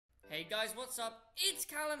Hey guys, what's up? It's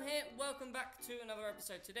Callum here. Welcome back to another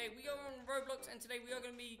episode. Today we are on Roblox and today we are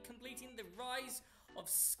going to be completing the Rise of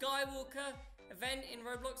Skywalker event in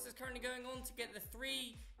Roblox that's currently going on to get the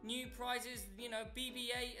 3 new prizes, you know,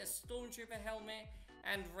 BB-8, a Stormtrooper helmet,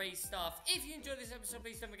 and Rey staff. If you enjoyed this episode,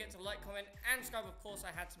 please don't forget to like, comment, and subscribe. Of course, I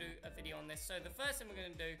had to do a video on this. So the first thing we're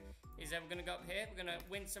going to do is we're going to go up here. We're going to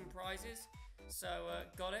win some prizes. So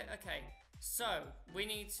got it. Okay. So we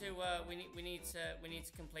need to we need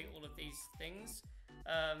to complete all of these things.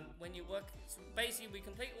 When you work, so basically we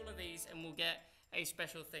complete all of these and we'll get a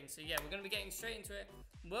special thing. So yeah, we're going to be getting straight into it.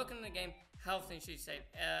 Working on the game. How often should you say?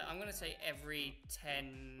 I'm going to say every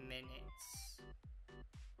 10 minutes.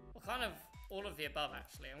 Well, kind of all of the above,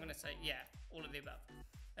 actually. I'm going to say, yeah, all of the above.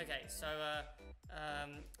 Okay, so,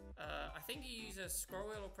 I think you use a scroll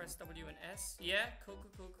wheel or press W and S. Yeah, cool.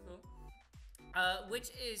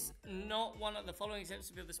 Which is not one of the following steps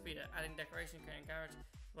to build the speeder. Adding decoration, creating garage,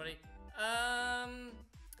 body.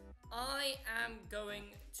 I am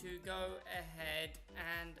going to go ahead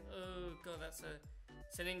and, oh god,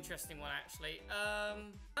 it's an interesting one, actually.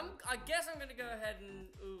 I guess I'm gonna go ahead and,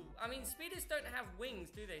 I mean, speeders don't have wings,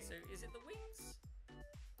 do they? So is it the wings?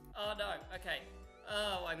 Oh no, okay.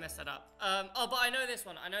 Oh, I messed that up. Oh, but I know this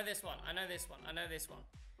one.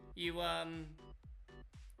 You,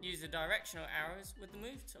 use the directional arrows with the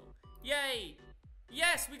move tool. Yay!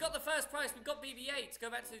 Yes, we got the first prize. We got BB-8. Go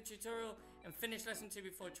back to the tutorial and finish lesson 2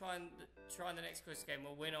 before trying the next quiz game.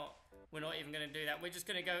 Well, we're not even gonna do that. We're just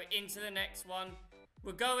gonna go into the next one.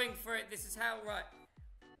 We're going for it. This is how, right.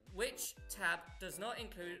 Which tab does not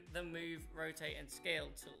include the move, rotate, and scale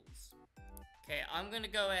tools? Okay, I'm gonna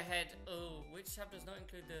go ahead. Oh, which tab does not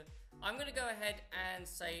include the? I'm gonna go ahead and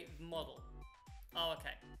say model. Oh,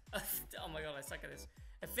 okay. Oh my god, I suck at this.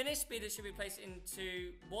 A finished speeder should be placed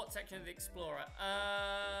into what section of the Explorer?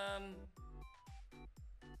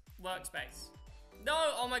 Workspace.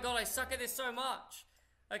 No! Oh my god, I suck at this so much.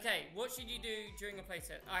 Okay, what should you do during a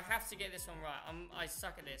playset? I have to get this one right. I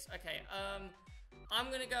suck at this. Okay,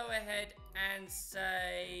 I'm gonna go ahead and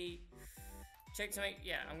say check to make.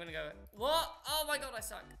 Yeah, I'm gonna go. What? Oh my god, I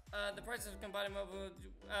suck. The process of combining mobile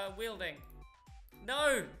wielding.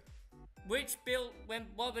 No. Which build, when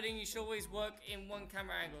bobbiting, you should always work in one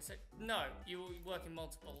camera angle. So, no, you will work in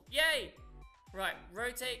multiple. Yay! Right,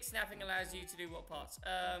 rotate, snapping allows you to do what parts?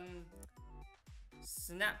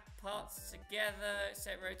 Snap parts together,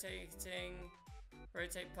 set rotating,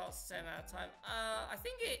 rotate parts the same amount of time. I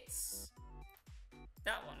think it's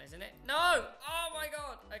that one, isn't it? No! Oh my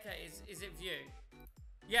god! Okay, is it view?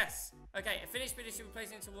 Yes! Okay, a finished speeder should be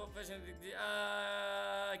placed into what version of the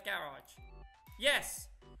garage? Yes!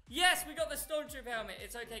 Yes, we got the Stormtrooper helmet.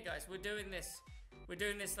 It's okay, guys. We're doing this. We're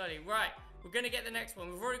doing this slowly. Right, we're gonna get the next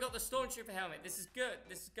one. We've already got the Stormtrooper helmet. This is good.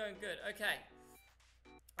 This is going good. Okay.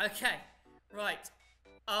 Okay. Right.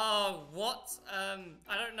 Oh, what?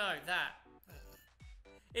 I don't know that.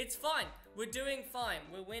 It's fine. We're doing fine.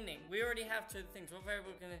 We're winning. We already have 2 things. What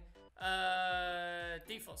variable gonna?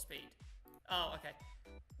 Default speed. Oh, okay.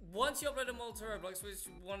 Once you upload them all to Roblox, which is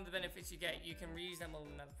one of the benefits you get, you can reuse them all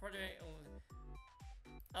in another project.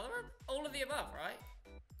 All of the above, right?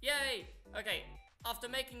 Yay! Okay, after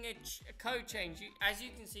making a code change, as you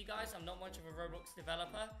can see, guys, I'm not much of a Roblox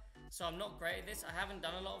developer, so I'm not great at this. I haven't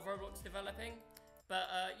done a lot of Roblox developing, but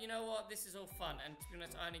you know what? This is all fun, and to be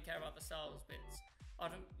honest, I only care about the styles bits.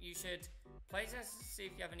 You should playtest to see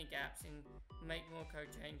if you have any gaps and make more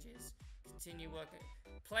code changes. Continue working.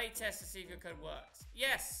 Playtest to see if your code works.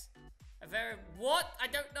 Yes! What? I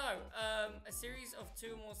don't know. A series of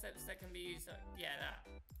 2 or more steps that can be used. Yeah, that.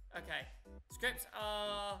 Okay. Scripts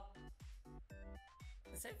are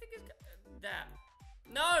the same thing as that.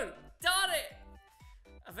 No! Darn it!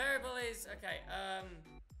 A variable is okay.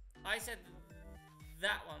 I said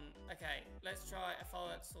that one. Okay, let's try a follow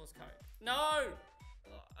that source code. No!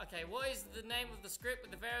 Okay, what is the name of the script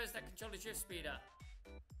with the variables that control the drift speeder?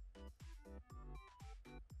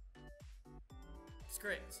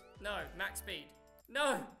 Script. No. Max speed.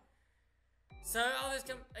 No! So, others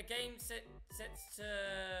can a game sets to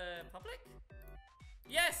public?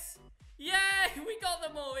 Yes! Yay! We got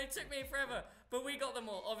them all! It took me forever, but we got them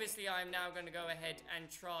all. Obviously, I am now going to go ahead and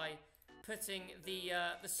try putting the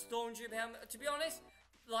Stormtrooper helmet. To be honest,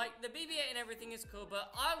 like, the BB-8 and everything is cool,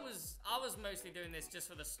 but I was mostly doing this just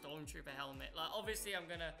for the Stormtrooper helmet. Like, obviously, I'm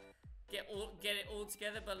gonna get it all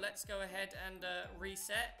together, but let's go ahead and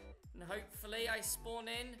reset. And hopefully I spawn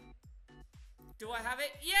in. Do I have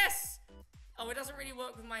it? Yes! Oh, it doesn't really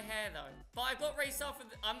work with my hair though. But I've got Rey stuff.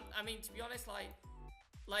 I mean, to be honest,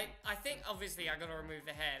 like I think obviously I gotta remove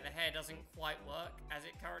the hair. The hair doesn't quite work as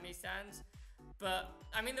it currently stands. But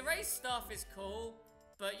I mean, the Rey stuff is cool.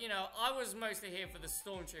 But, you know, I was mostly here for the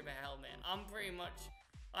Stormtrooper helmet. I'm pretty much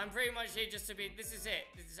here just to be, this is it.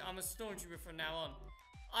 I'm a Stormtrooper from now on.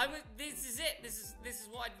 This is it. This is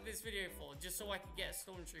what I did this video for, just so I could get a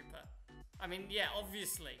Stormtrooper. I mean, yeah,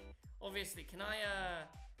 obviously. Can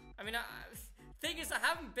thing is, I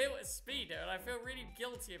haven't built a speeder, and I feel really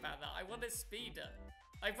guilty about that. I want a speeder.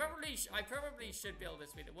 I probably should build a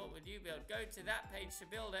speeder. What would you build? Go to that page to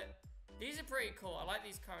build it. These are pretty cool. I like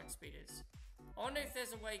these current speeders. I wonder if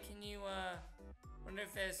there's a way, oh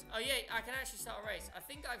yeah, I can actually start a race. I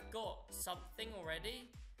think I've got something already.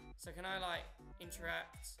 So can I, like,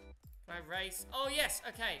 interact? Can I race? Oh, yes,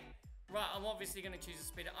 okay. Right, I'm obviously going to choose a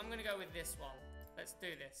speeder. I'm going to go with this one. Let's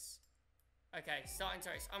do this. Okay, starting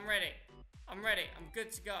to race. I'm ready. I'm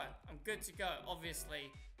good to go.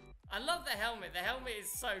 Obviously. I love the helmet. The helmet is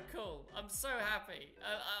so cool. I'm so happy.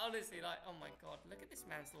 I honestly, like, oh my god, look at this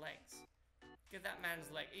man's legs. Look at that man's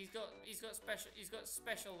leg. He's got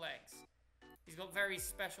special legs. He's got very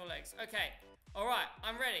special legs. Okay. Alright,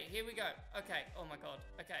 I'm ready. Here we go. Okay. Oh my god.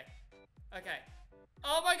 Okay.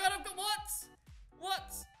 Oh my god, I've got what?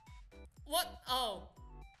 Oh,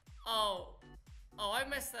 I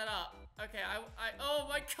messed that up. Okay, oh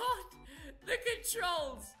my god. The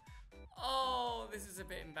controls. Oh, this is a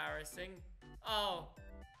bit embarrassing. Oh,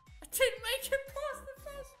 I didn't make it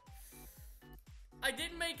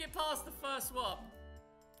past the first one.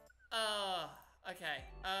 Okay.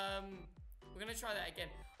 We're gonna try that again.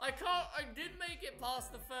 I did make it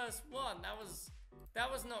past the first one. That was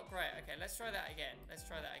not great. Okay, let's try that again.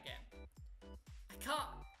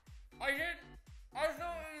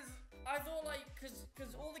 I thought like,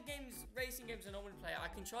 cause all the racing games I normally play, I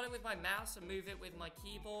control it with my mouse and move it with my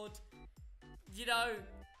keyboard. You know,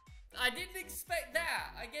 I didn't expect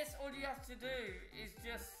that. I guess all you have to do is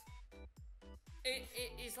just,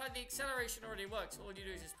 it's like the acceleration already works. All you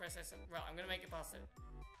do is just press S. Right, I'm gonna make it past it.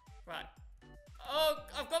 Right. Oh,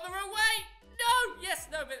 I've gone the wrong way! No! Yes,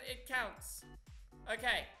 no, but it counts.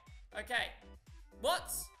 Okay.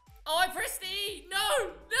 What? Oh, I pressed E! No!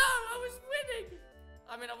 I was winning!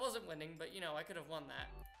 I mean, I wasn't winning, but, you know, I could have won that.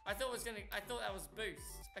 I thought that was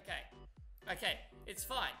boost. Okay, it's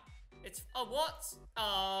fine. Oh, what?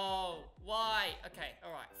 Oh, why? Okay,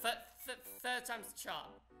 alright. Third time's the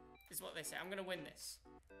charm, is what they say. I'm gonna win this.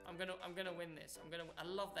 I'm gonna win this. I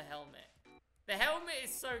love the helmet. The helmet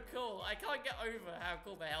is so cool. I can't get over how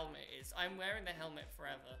cool the helmet is. I'm wearing the helmet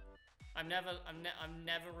forever. I'm never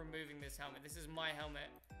removing this helmet. This is my helmet.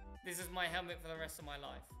 This is my helmet for the rest of my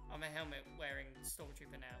life. I'm a helmet wearing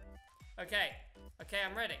Stormtrooper now. Okay,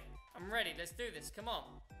 I'm ready. Let's do this. Come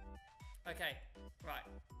on. Okay, right.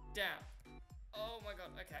 Down. Oh my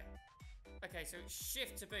god, okay, so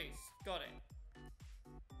shift to boost. Got it.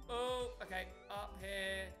 Oh, okay, up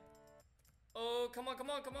here. Oh, come on.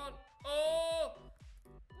 Oh!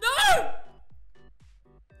 No!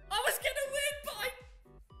 I was gonna win, but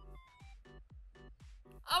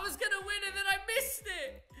I was gonna win and then I missed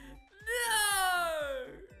it! No!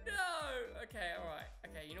 Okay, alright.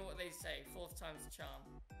 Okay, you know what they say, fourth time's the charm.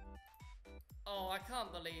 Oh, I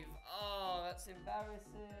can't believe. Oh, that's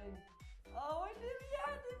embarrassing. Oh, I nearly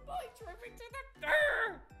had the bike tripping to the.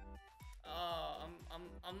 Oh,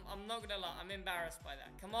 I'm not gonna lie. I'm embarrassed by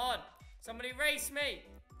that. Come on, somebody race me.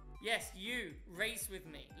 Yes, you race with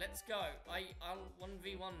me. Let's go. I'll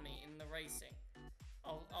 1v1 me in the racing.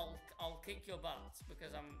 I'll kick your butt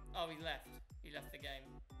because I'm. Oh, he left. He left the game.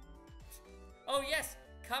 Oh yes,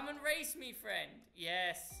 come and race me, friend.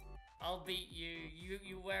 Yes. I'll beat you.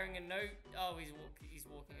 You're wearing a note. Oh, he's walking away.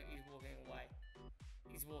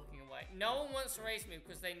 He's walking away. No one wants to race me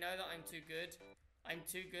because they know that I'm too good. I'm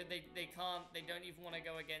too good. They don't even want to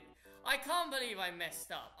go again. I can't believe I messed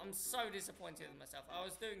up. I'm so disappointed with myself. I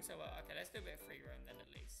was doing so well. Okay, let's do a bit of free roam then at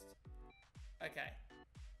least. Okay.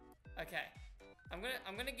 I'm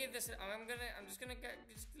gonna give this. I'm just gonna go.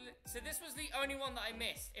 So this was the only one that I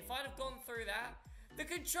missed. If I'd have gone through that, the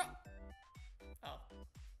control. Oh.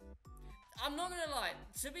 I'm not gonna lie,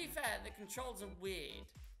 to be fair, the controls are weird.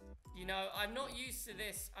 You know, I'm not used to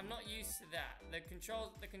this, I'm not used to that. The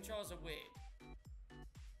controls are weird.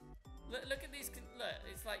 Look at these, look,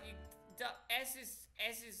 it's like you, S is,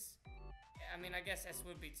 I mean, I guess S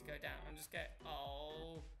would be to go down. I'm just going,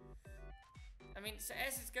 oh. I mean, so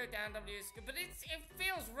S is go down, W is go, but it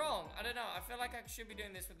feels wrong. I don't know, I feel like I should be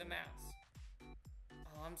doing this with the mouse.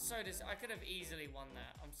 Oh, I could have easily won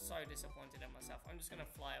that. I'm so disappointed in myself. I'm just gonna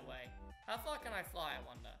fly away. How far can I fly, I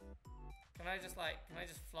wonder? Can I just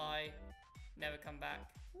fly, never come back?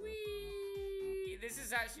 Whee! This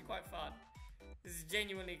is actually quite fun. This is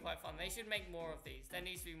genuinely quite fun. They should make more of these. There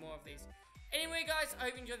needs to be more of these. Anyway, guys, I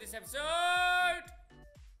hope you enjoyed this episode.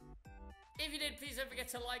 If you did, please don't forget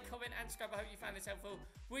to like, comment, and subscribe. I hope you found this helpful.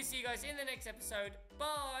 We'll see you guys in the next episode.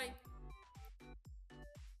 Bye!